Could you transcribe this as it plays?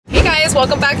guys,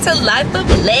 welcome back to Life of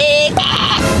Leg.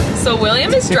 So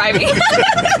William is driving.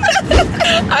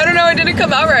 I don't know, it didn't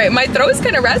come out right. My throat is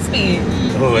kind of raspy.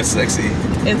 Oh, it's sexy.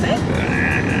 Is it?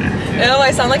 You know,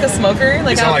 I sound like a smoker.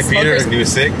 Like you sound like Peter and he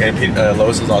was sick and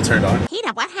Lois was all turned on.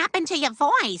 Peter, what happened to your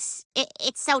voice?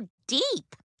 It's so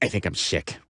deep. I think I'm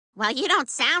sick. Well, you don't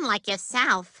sound like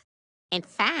yourself. In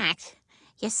fact,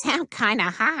 you sound kind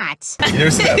of hot. You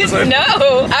never seen that episode?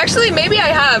 No. Actually, maybe I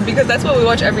have, because that's what we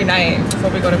watch every night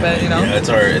before we go to bed, you know? Yeah,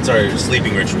 it's our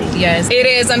sleeping ritual. Yes. It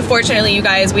is, unfortunately, you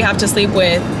guys, we have to sleep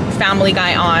with Family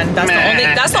Guy on.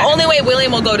 That's the only way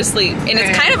William will go to sleep. And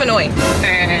it's kind of annoying.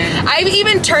 I've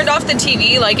even turned off the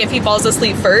TV, like if he falls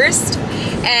asleep first,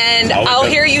 and I'll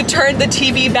hear you turn the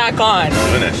TV back on.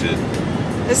 Doing that shit.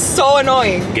 It's so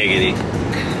annoying. Giggity.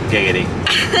 Giggity.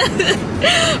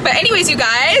 But anyways, you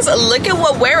guys, look at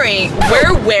what we're wearing.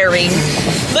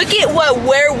 Look at what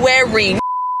we're wearing.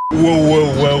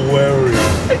 Whoa.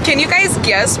 Can you guys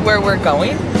guess where we're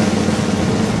going?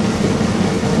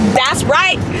 That's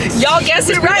right. Y'all guessed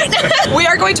it right. We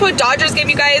are going to a Dodgers game,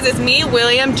 you guys. It's me,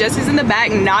 William, Jesse's in the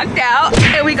back, knocked out.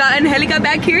 And we got Angelica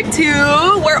back here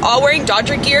too. We're all wearing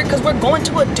Dodger gear because we're going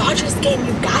to a Dodgers game,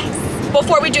 you guys.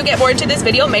 Before we do get more into this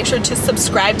video, make sure to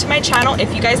subscribe to my channel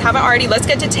if you guys haven't already. Let's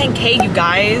get to 10K, you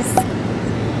guys.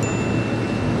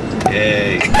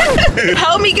 Yay.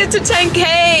 Help me get to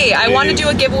 10K. I want to do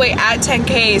a giveaway at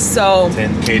 10K, so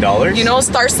 10K dollars? you know,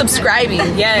 start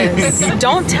subscribing. Yes.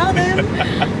 Don't tell them.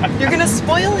 You're gonna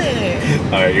spoil it.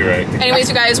 Alright, you're right. Anyways,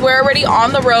 you guys, we're already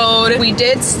on the road. We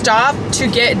did stop to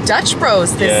get Dutch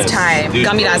Bros this time. Dude,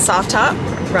 Got me that soft top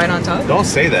right on top. Don't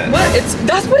say that. What?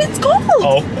 That's what it's called.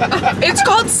 Oh. It's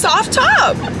called soft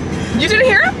top. You didn't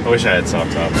hear him? I wish I had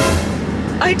soft top.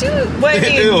 I do. What I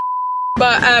mean.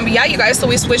 But yeah, you guys, so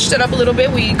we switched it up a little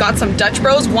bit. We got some Dutch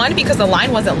Bros. One, because the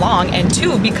line wasn't long, and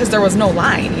two, because there was no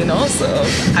line, you know? So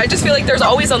I just feel like there's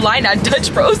always a line at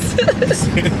Dutch Bros.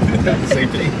 Same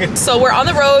thing. So we're on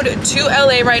the road to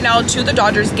LA right now to the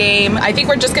Dodgers game. I think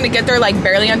we're just gonna get there like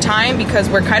barely on time because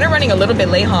we're kind of running a little bit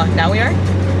late, huh? Now we are?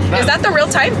 Is that the real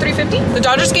time, 3:50? The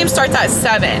Dodgers game starts at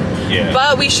 7. Yeah.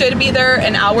 But we should be there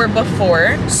an hour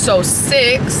before, so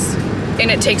 6. And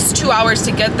it takes 2 hours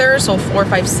to get there, so 4,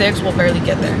 5, 6, we'll barely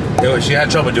get there. No, she had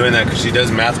trouble doing that because she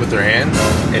does math with her hands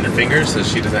and her fingers, so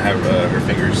she doesn't have her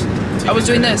fingers. I was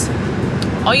doing this.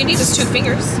 All you need is 2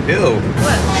 fingers. Ew.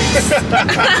 What?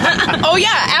 Oh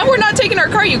yeah, and we're not taking our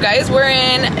car, you guys. We're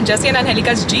in Jesse and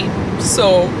Angelica's Jeep.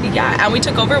 So yeah, and we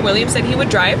took over. William said he would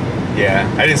drive. Yeah,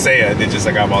 I didn't say it. They just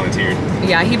I got volunteered.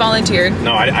 Yeah, he volunteered.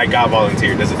 No, I got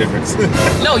volunteered. There's a difference.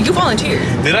 No, you volunteered.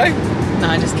 Did I? No,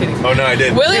 I'm just kidding. Oh no, I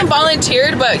did. William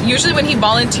volunteered, but usually when he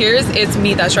volunteers, it's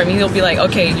me that's driving. He'll be like,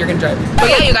 okay, you're gonna drive. But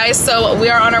yeah, you guys, so we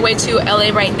are on our way to LA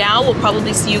right now. We'll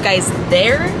probably see you guys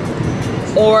there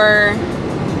or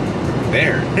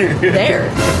there.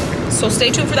 So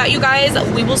stay tuned for that, you guys.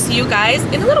 We will see you guys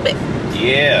in a little bit.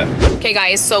 Yeah. Okay,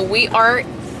 guys, so we are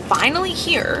finally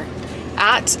here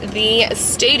at the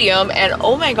stadium, and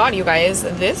oh my god, you guys,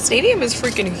 this stadium is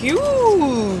freaking huge.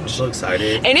 I'm so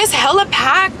excited. And it's hella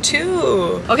packed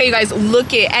too. Okay, you guys,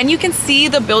 look it, and you can see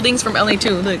the buildings from LA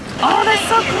too. Look. Oh, that's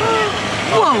so cool.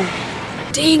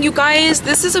 Whoa. Dang, you guys,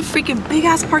 this is a freaking big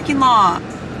ass parking lot.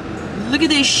 Look at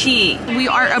this shit. We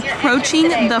are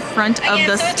approaching the front of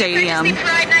the stadium. Look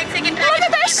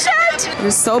at that shit.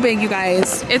 It's so big, you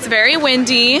guys. It's very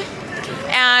windy,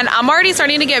 and I'm already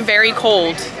starting to get very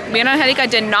cold. Me and Angelica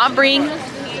did not bring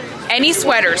any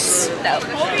sweaters.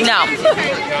 No.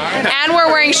 And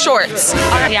we're wearing shorts.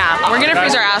 Yeah, we're gonna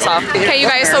freeze our ass off. Okay, you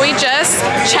guys, so we just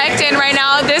checked in right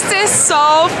now. This is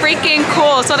so freaking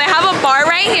cool. So they have a bar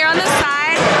right here on the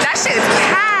side. That shit is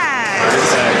packed.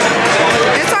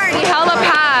 It's already hella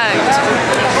packed.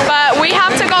 But we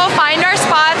have to go find our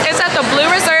spots. It's at the Blue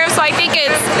Reserve, so I think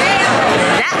it's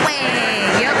that way.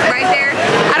 Yep, right there.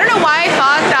 I don't know why I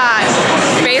thought that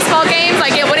baseball games,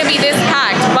 like it wouldn't be this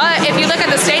packed. But if you look at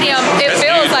the stadium, it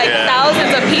feels like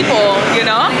thousands of people, you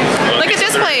know? Look at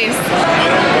this place.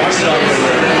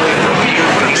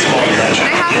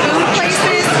 They have food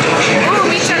places. Ooh,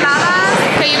 micheladas.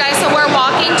 Okay, you guys, so we're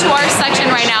walking to our section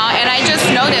right now, and I just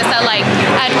noticed that like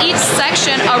at each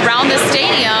section around the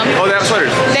stadium, Oh, they have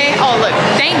sweaters. oh look,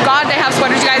 thank God they have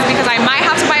sweaters, you guys, because I might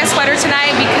have to buy a sweater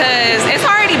tonight because it's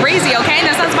already breezy, okay? And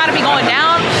the sun's about to be going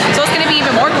down, so it's gonna be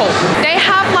even more cold. They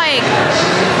have like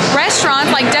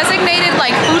restaurants, like designated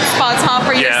like food spots, huh,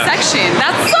 for your section.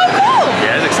 That's so cool.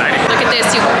 Yeah, it's exciting. Look at this,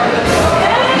 you.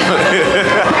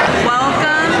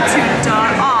 Welcome to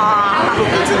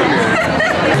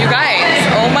You guys,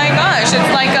 oh my gosh,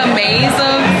 it's like a maze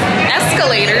of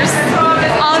escalators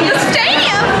on the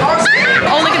stadium.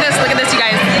 Oh, look at this, you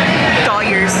guys. It's all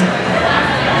yours.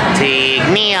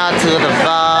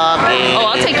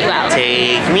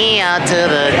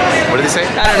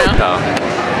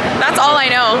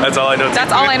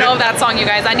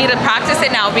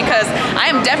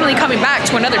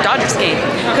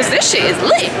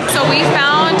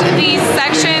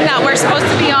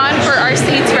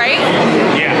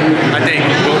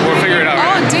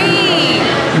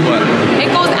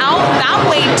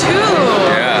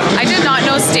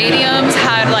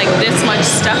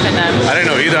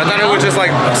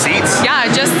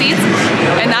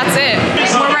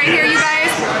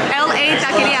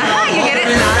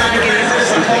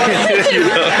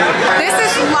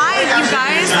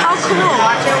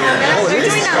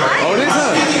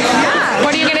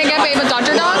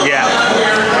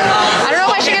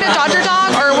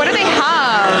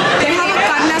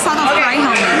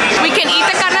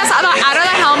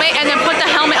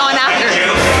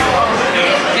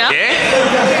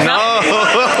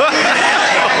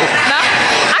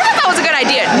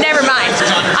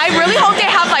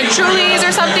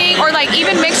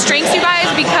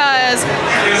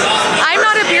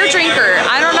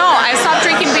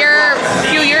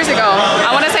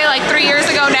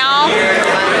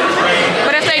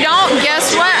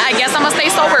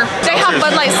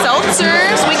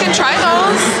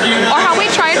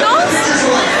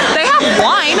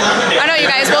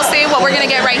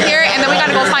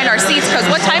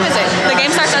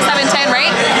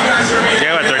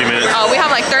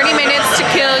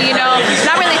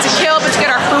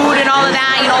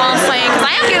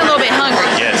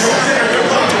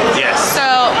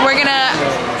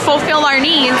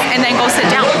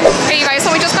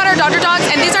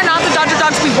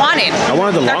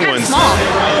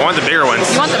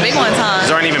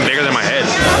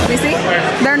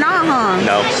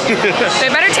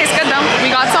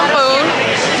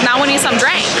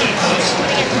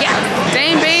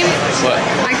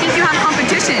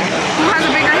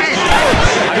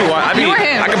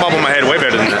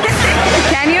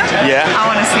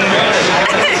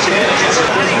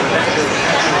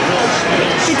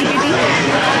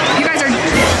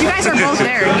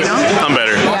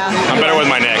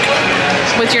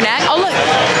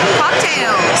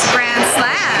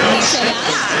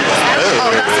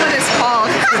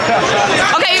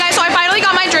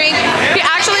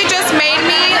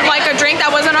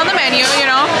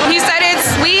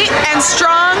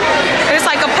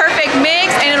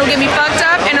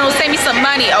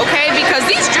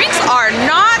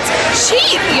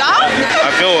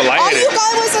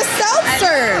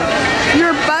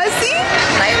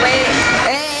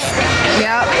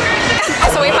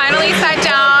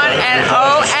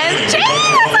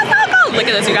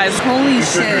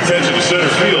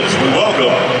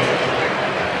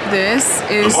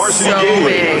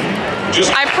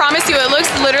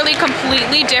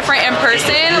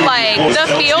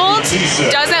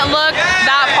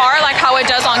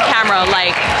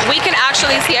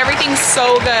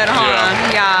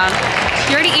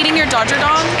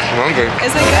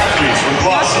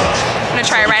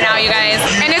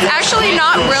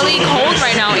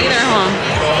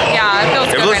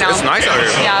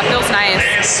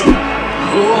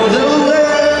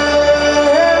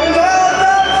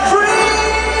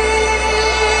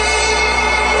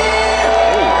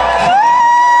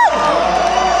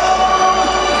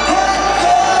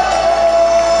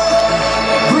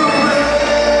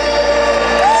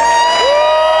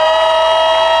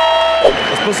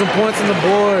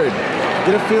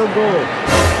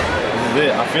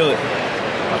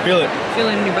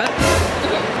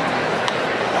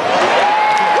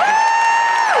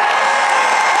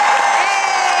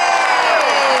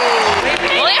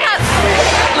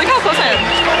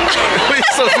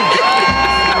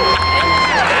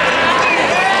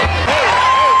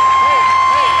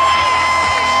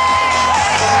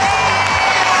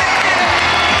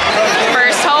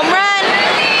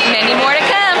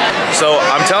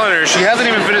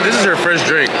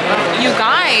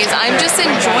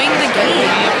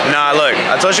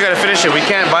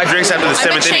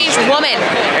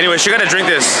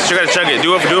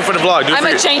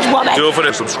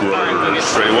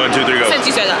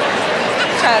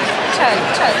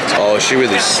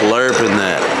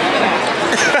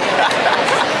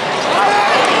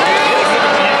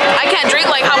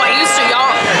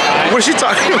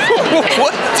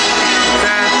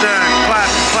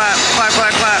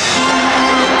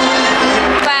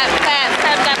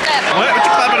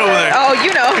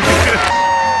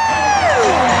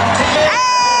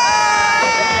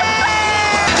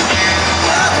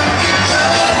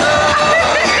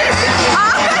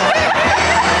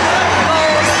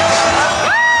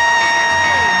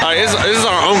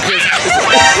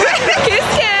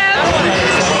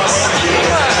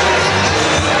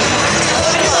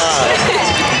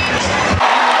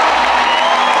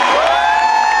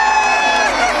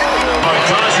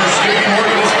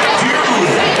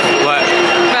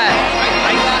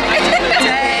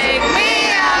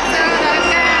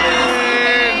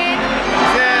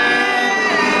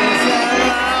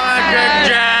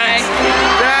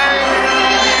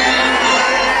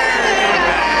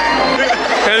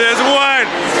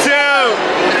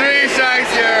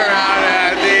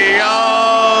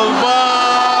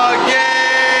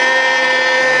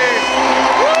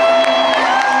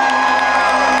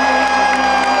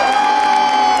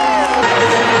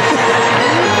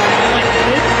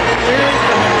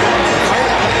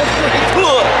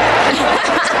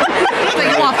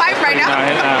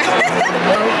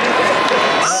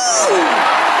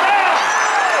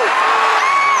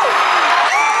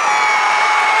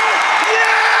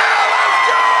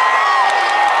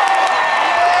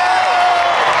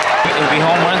 If he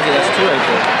home runs it, that's 2 right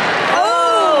there.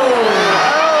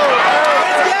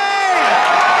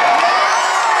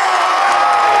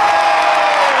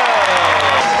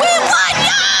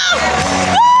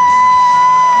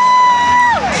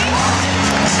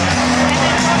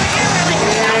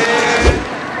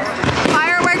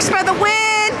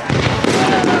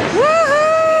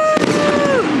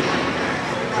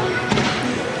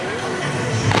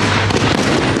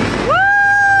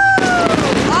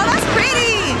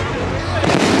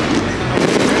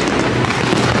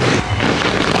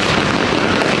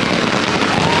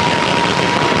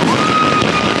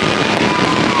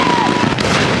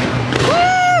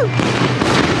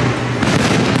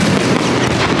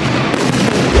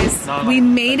 We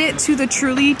made it to the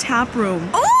Truly tap room.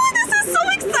 Oh, this is so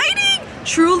exciting!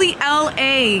 Truly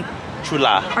LA.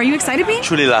 Chula. Are you excited, B?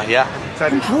 Chulila, yeah.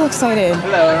 I'm hella excited.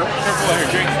 Hello.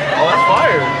 Oh, that's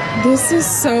fire. This is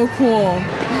so cool.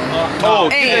 Oh,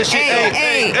 Hey.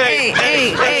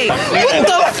 What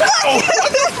the fuck?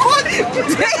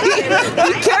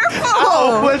 Be careful.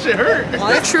 Oh, that shit hurt.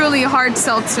 Truly hard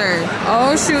seltzer.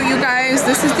 Oh shoot, you guys,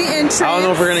 this is the entrance. I don't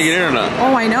know if we're gonna get in or not.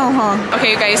 Oh, I know, huh?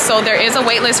 Okay, you guys, so there is a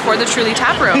wait list for the Truly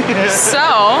tap room.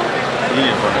 So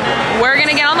we're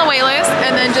gonna get on the wait list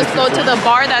and then just go to the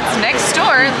bar that's next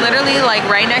door, literally like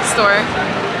right next door.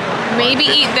 Maybe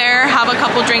eat there, have a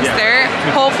couple drinks there.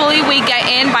 Hopefully we get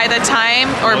in by the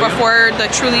time or before the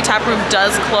Truly tap room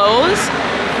does close.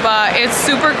 But it's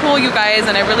super cool, you guys,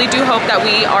 and I really do hope that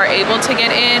we are able to get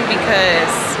in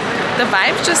because the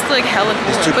vibe's just like hella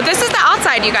cool. But this is the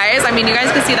outside, you guys. I mean, you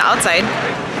guys can see the outside.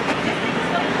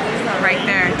 Right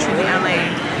there, Truly LA.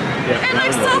 It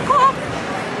looks so cool.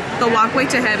 The walkway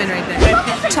to heaven right there.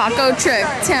 Taco truck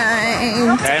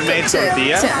time. Handmade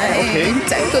tortilla? Okay.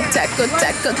 Taco truck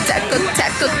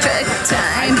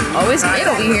time. Always great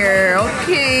over here.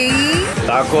 Okay.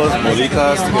 Tacos,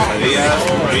 bolitas, quesadillas,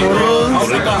 burros,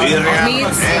 birria.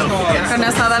 Meats, carne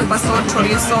asada al pastor,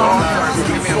 chorizo,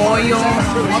 pollo,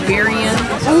 birria.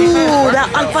 Ooh,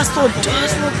 that al pastor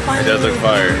does look fire. It does look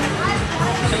fire.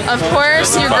 Of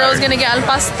course, your girl's gonna get al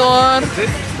pastor,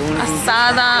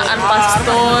 asada, al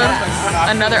pastor,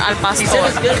 another al pastor.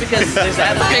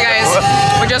 Okay guys,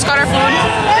 we just got our food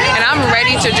and I'm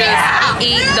ready to just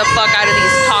eat the fuck out of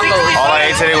these tacos. All I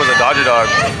ate today was a Dodger dog.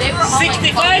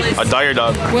 65? A Dodger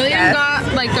dog. William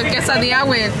got like a quesadilla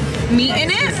with meat in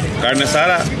it. Carne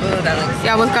asada.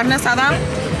 Yeah, with carne asada.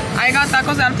 I got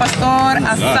tacos de al pastor,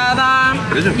 asada.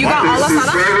 You got all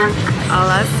asada? All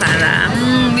asada.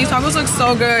 These tacos look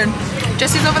so good.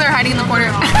 Jesse's over there hiding in the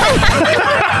corner.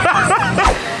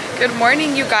 Good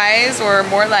morning, you guys, or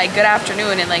more like good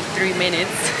afternoon in like 3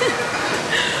 minutes.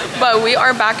 But we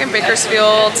are back in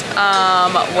Bakersfield.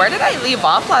 Where did I leave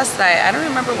off last night? I don't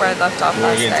remember where I left off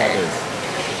last night.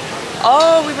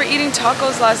 Oh, we were eating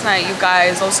tacos last night, you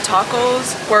guys. Those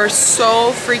tacos were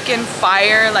so freaking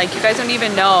fire. Like, you guys don't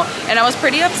even know. And I was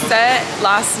pretty upset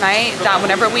last night that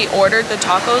whenever we ordered the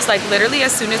tacos, like literally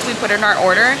as soon as we put in our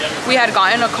order, we had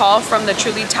gotten a call from the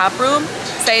Truly tap room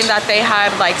saying that they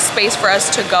had like space for us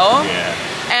to go.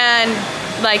 And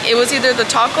like it was either the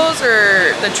tacos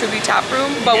or the Truly tap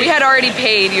room, but we had already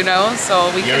paid, you know,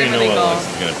 so we couldn't really go.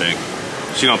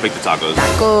 She gonna pick the tacos.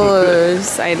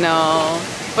 Tacos, I know.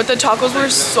 But the tacos were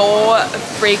so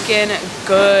freaking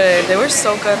good. They were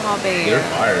so good, huh, babe? They're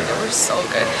fire. They were so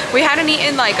good. We hadn't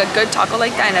eaten like a good taco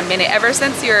like that in a minute. Ever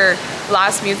since your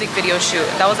last music video shoot.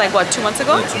 That was like, what, 2 months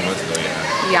ago? 2 months ago,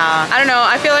 yeah. Yeah. I don't know.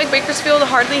 I feel like Bakersfield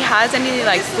hardly has any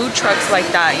like food trucks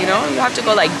like that, you know? You have to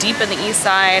go like deep in the east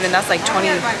side and that's like 20,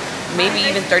 maybe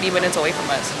even 30 minutes away from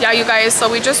us. Yeah, you guys,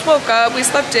 so we just woke up. We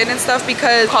slept in and stuff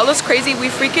because, call us crazy, we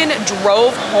freaking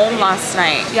drove home last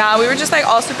night. Yeah, we were just like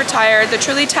all super tired. The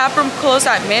Truly tap room closed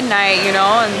at midnight, you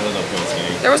know, and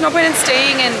there was no point in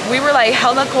staying and we were like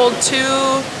hella cold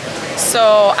too.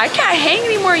 So I can't hang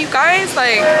anymore, you guys.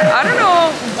 Like, I don't know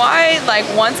why. Like,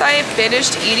 once I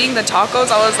finished eating the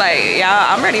tacos, I was like, yeah,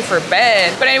 I'm ready for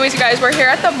bed. But anyways, you guys, we're here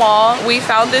at the mall. We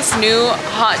found this new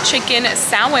hot chicken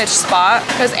sandwich spot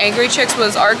because Angry Chicks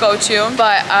was our go-to.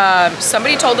 But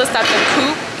somebody told us that the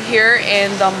coop here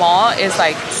in the mall is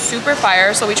like super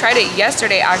fire, so we tried it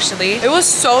yesterday. Actually, it was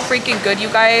so freaking good, you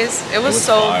guys. It was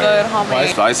so fire. Good, homie.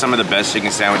 It's probably some of the best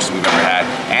chicken sandwiches we've ever had,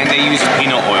 and they use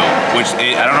peanut oil, which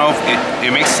I don't know if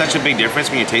it makes such a big difference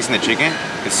when you're tasting the chicken.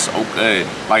 It's so good.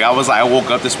 Like I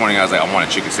woke up this morning, I was like, I want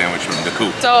a chicken sandwich from the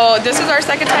coop. So this is our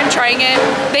second time trying it.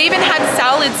 They even had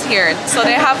salads here, so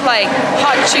they have like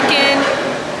hot chicken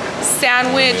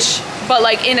sandwich, but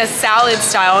like in a salad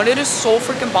style, and it is so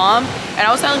freaking bomb. And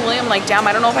I was telling William, like, damn,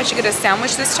 I don't know if I should get a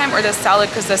sandwich this time or the salad,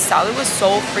 because the salad was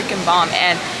so freaking bomb.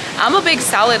 And I'm a big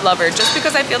salad lover just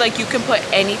because I feel like you can put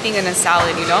anything in a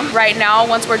salad, you know? Right now,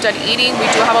 once we're done eating, we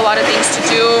do have a lot of things to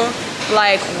do,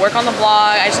 like work on the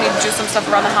vlog. I just need to do some stuff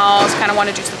around the house. Kind of want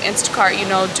to do some Instacart, you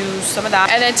know, do some of that.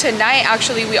 And then tonight,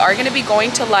 actually, we are going to be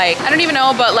going to like, I don't even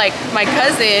know, but like my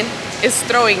cousin is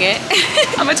throwing it.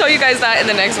 I'm gonna tell you guys that in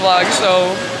the next vlog,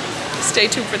 so stay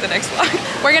tuned for the next vlog.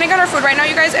 We're gonna get our food right now,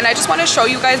 you guys, and I just want to show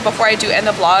you guys before I do end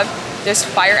the vlog this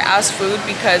fire ass food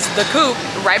because the coop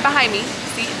right behind me,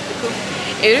 see the coop,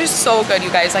 it is so good,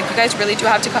 you guys. Like, you guys really do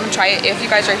have to come and try it if you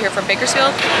guys are here from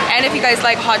Bakersfield, and if you guys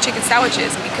like hot chicken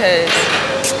sandwiches, because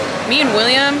me and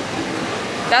William,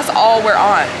 that's all we're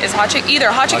on is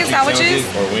either hot chicken sandwiches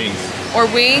or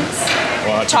wings.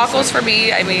 Well, tacos for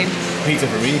me, I mean. Pizza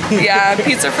for me. Yeah,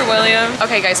 pizza for William.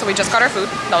 Okay, guys, so we just got our food.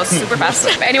 That was super fast.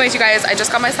 But anyways, you guys, I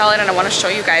just got my salad and I want to show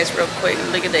you guys real quick.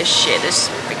 Look at this shit. This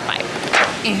big bite.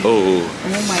 Oh.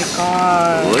 Oh my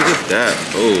god. Look at that.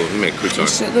 Oh, let me make quick time.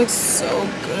 This shit looks so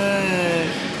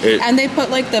good. And they put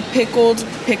like the pickled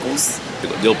pickles.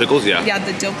 Dill pickles, yeah. Yeah,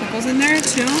 the dill pickles in there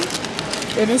too.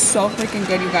 It is so freaking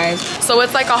good, you guys. So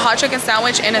it's like a hot chicken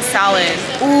sandwich in a salad.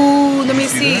 Ooh, let me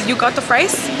see. You got the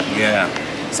fries? Yeah.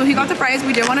 So he got the fries.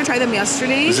 We did want to try them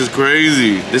yesterday. This is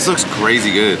crazy. This looks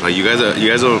crazy good. Like you guys are.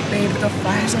 Babe, the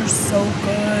fries are so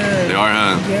good. They are,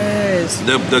 huh? Yes.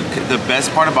 The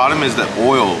best part about them is the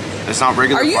oil. It's not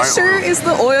regular. Are you sure oil. it's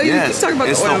the oil? Yes, You keep talking about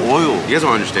it's the oil. the oil. You guys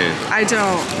don't understand. I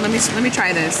don't. Let me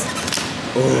try this.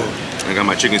 Oh, I got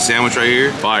my chicken sandwich right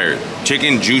here. Fire.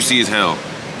 Chicken juicy as hell.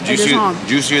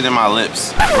 Juicier than my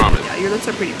lips. I promise. Yeah, your lips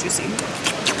are pretty juicy.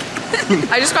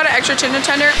 I just got an extra chicken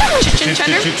tender. Chicken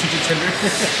tender.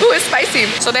 Ooh, it's spicy.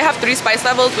 So they have 3 spice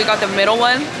levels. We got the middle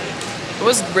one. It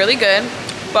was really good.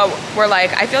 But we're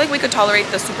like, I feel like we could tolerate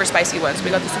the super spicy ones. We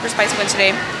got the super spicy one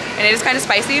today. And it is kind of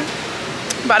spicy.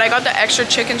 But I got the extra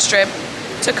chicken strip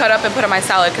to cut up and put in my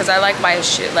salad because I like my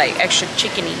shit like extra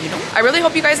chickeny, you know? I really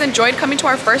hope you guys enjoyed coming to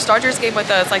our first Dodgers game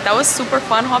with us. Like, that was super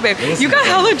fun, huh, babe? You got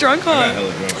hella drunk, huh? I got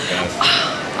hella drunk,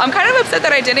 fast. I'm kind of upset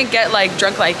that I didn't get like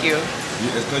drunk like you.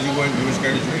 It's because you were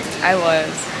scared to drink. I was,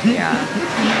 yeah.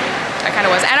 I kind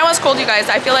of was. And I was cold, you guys.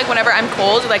 I feel like whenever I'm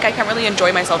cold, like I can't really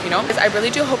enjoy myself, you know? I really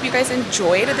do hope you guys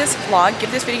enjoyed this vlog.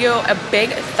 Give this video a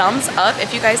big thumbs up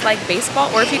if you guys like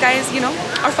baseball or if you guys, you know,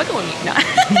 are fucking with me.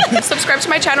 No. Subscribe to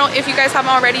my channel if you guys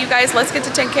haven't already, you guys. Let's get to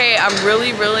 10K. I'm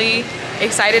really, really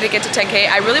excited to get to 10K.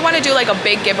 I really want to do like a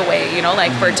big giveaway, you know,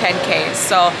 like for 10K.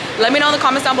 So let me know in the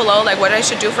comments down below like what I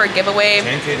should do for a giveaway.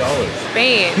 $10K.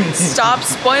 Babe, stop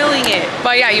spoiling it.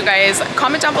 But yeah, you guys,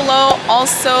 comment down below.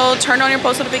 Also turn on your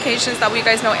post notifications, that way you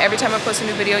guys know every time I post a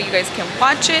new video, you guys can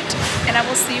watch it. And I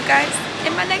will see you guys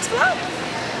in my next vlog.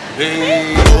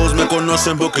 Todos me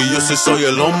conocen porque yo sí soy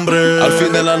el hombre. Al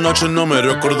fin de la noche no me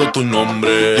recuerdo tu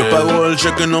nombre. Yo pago el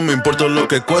cheque, no me importa lo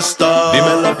que cuesta.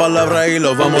 Dime la palabra y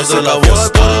lo vamos a la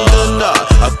fiesta.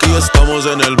 Aquí estamos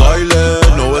en el baile.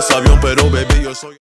 No es avión, pero baby, yo soy...